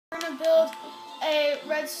build a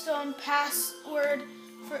redstone password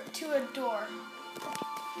to a door.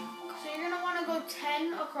 So you're going to want to go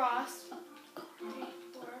 10 across. 3,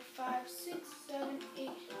 4, 5, 6, 7, 8,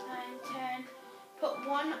 9, 10. Put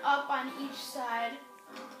one up on each side.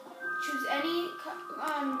 Choose any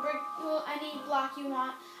brick, well, any block you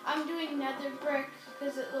want. I'm doing nether brick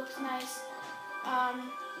because it looks nice.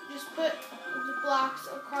 Just put the blocks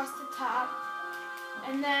across the top,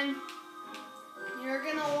 and then you're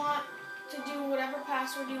gonna want to do whatever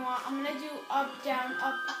password you want. I'm gonna do up, down,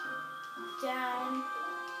 up, down,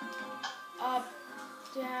 up,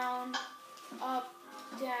 down, up,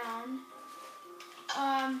 down.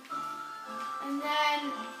 And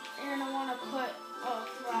then you're gonna want to put, oh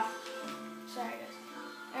wow, sorry guys.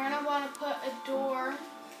 You're gonna want to put a door.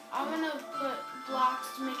 I'm gonna put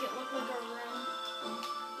blocks to make it look like a room.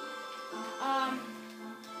 Hang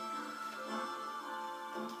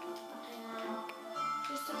on,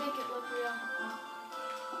 just to make it look real.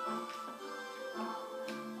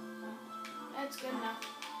 That's good enough.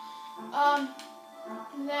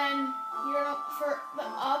 Then you're gonna, for the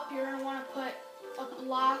up, you're gonna want to put a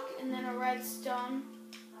block and then a redstone.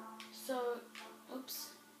 So, oops.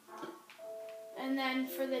 And then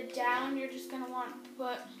for the down, you're just gonna want to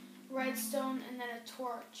put redstone and then a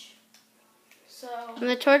torch. So. And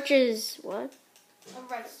the torch is what? A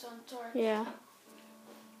redstone torch. Yeah.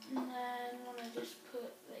 And then I'm gonna just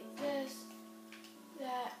put like this,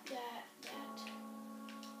 that.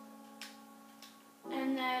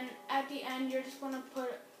 And then at the end, you're just gonna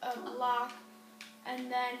put a block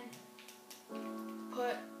and then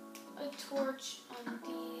put a torch on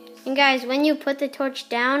these. And guys, when you put the torch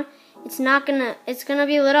down, it's gonna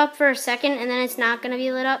be lit up for a second, and then it's not gonna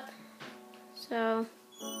be lit up. So.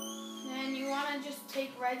 Then you wanna just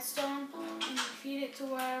take redstone and feed it to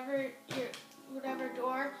whatever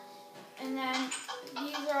door, and then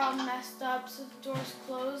these are all messed up, so the door's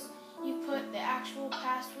closed. You put the actual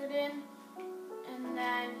password in, and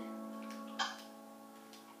then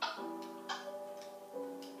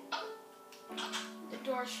the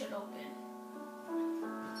door should open.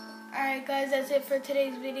 Alright guys, that's it for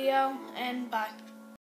today's video, and bye.